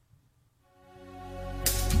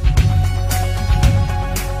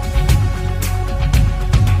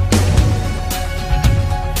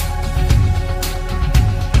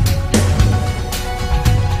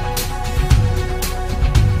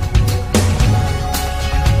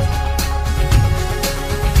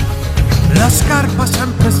scarpa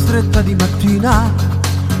sempre stretta di mattina,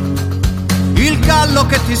 il gallo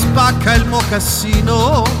che ti spacca il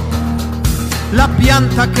mocassino, la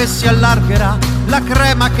pianta che si allargherà, la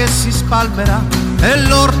crema che si spalmerà e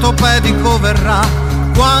l'ortopedico verrà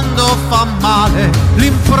quando fa male,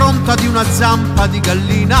 l'impronta di una zampa di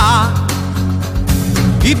gallina,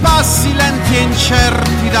 i passi lenti e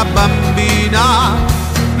incerti da bambina,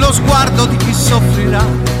 lo sguardo di chi soffrirà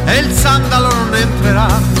e il sandalo non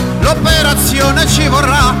entrerà, l'operazione ci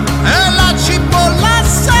vorrà e la cipolla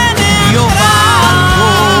se ne io valgo,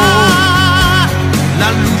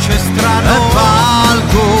 l'alluce strano e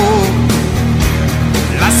valgo,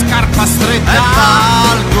 la scarpa stretta e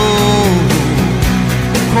valgo,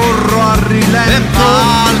 corro a rilento e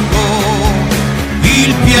valgo,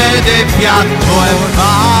 il piede piatto e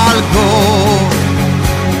valgo,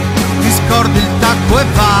 ti scordi il tacco e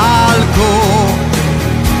valgo,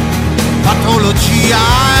 patologia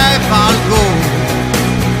e valgo,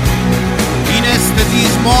 in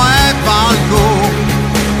estetismo e valgo,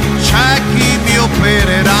 c'è chi mi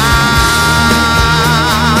opererà,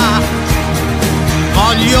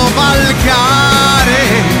 voglio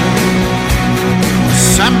valgare,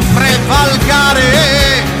 sempre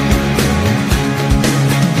valgare,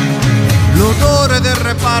 l'odore del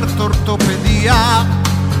reparto ortopedia,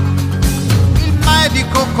 il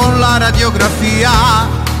medico con la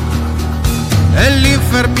radiografia e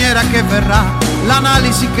l'infermiera che verrà,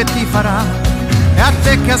 l'analisi che ti farà, e a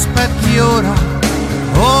te che aspetti ora,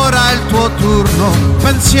 ora è il tuo turno,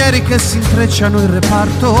 pensieri che si intrecciano in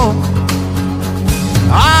reparto,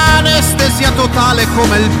 anestesia totale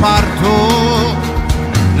come il parto,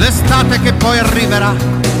 l'estate che poi arriverà,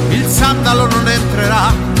 il sandalo non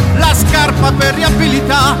entrerà, la scarpa per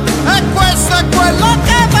riabilità, e questo è quello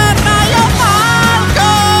che verrà, io valgo,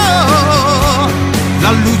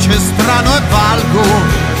 l'alluce strano e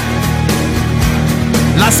valgo,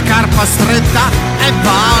 la scarpa stretta e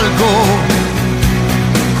valgo,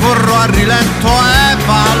 corro a rilento e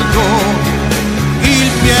valgo, il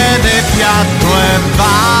piede piatto e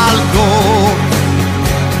valgo,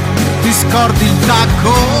 ti scordi il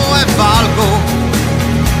tacco e valgo,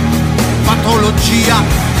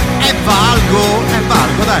 patologia e valgo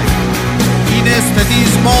dai, in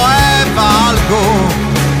estetismo e valgo,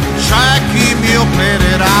 c'è chi mi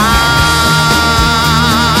opererà,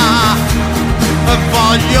 e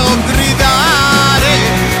voglio gridare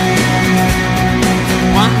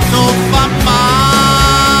quanto fa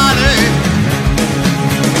male,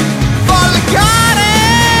 valgare,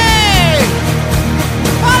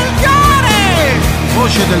 valgare,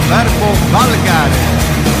 voce del verbo valgare.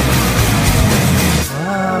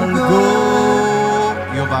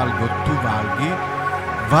 Io valgo, tu valghi,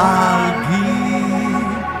 valghi,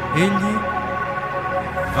 egli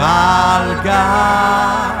valga,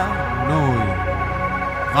 noi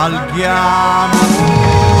valghiamo,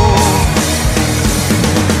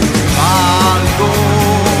 valgo,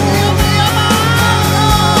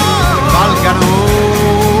 valgano,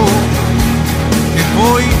 e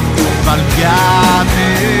voi valghiate,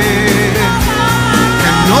 e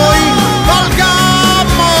noi valgamo.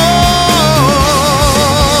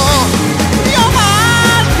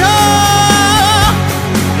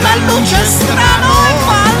 L'alluce strano e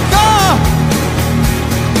valgo,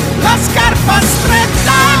 la scarpa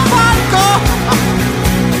stretta e valgo,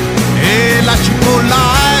 e la cipolla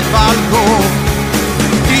e valgo,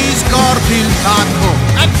 ti scordi il tacco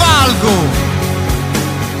e valgo,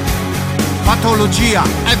 patologia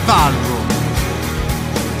e valgo,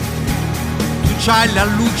 tu c'hai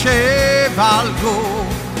l'alluce e valgo,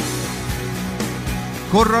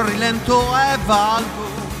 corro a rilento e valgo,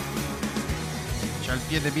 il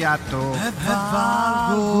piede piatto e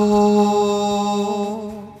valgo.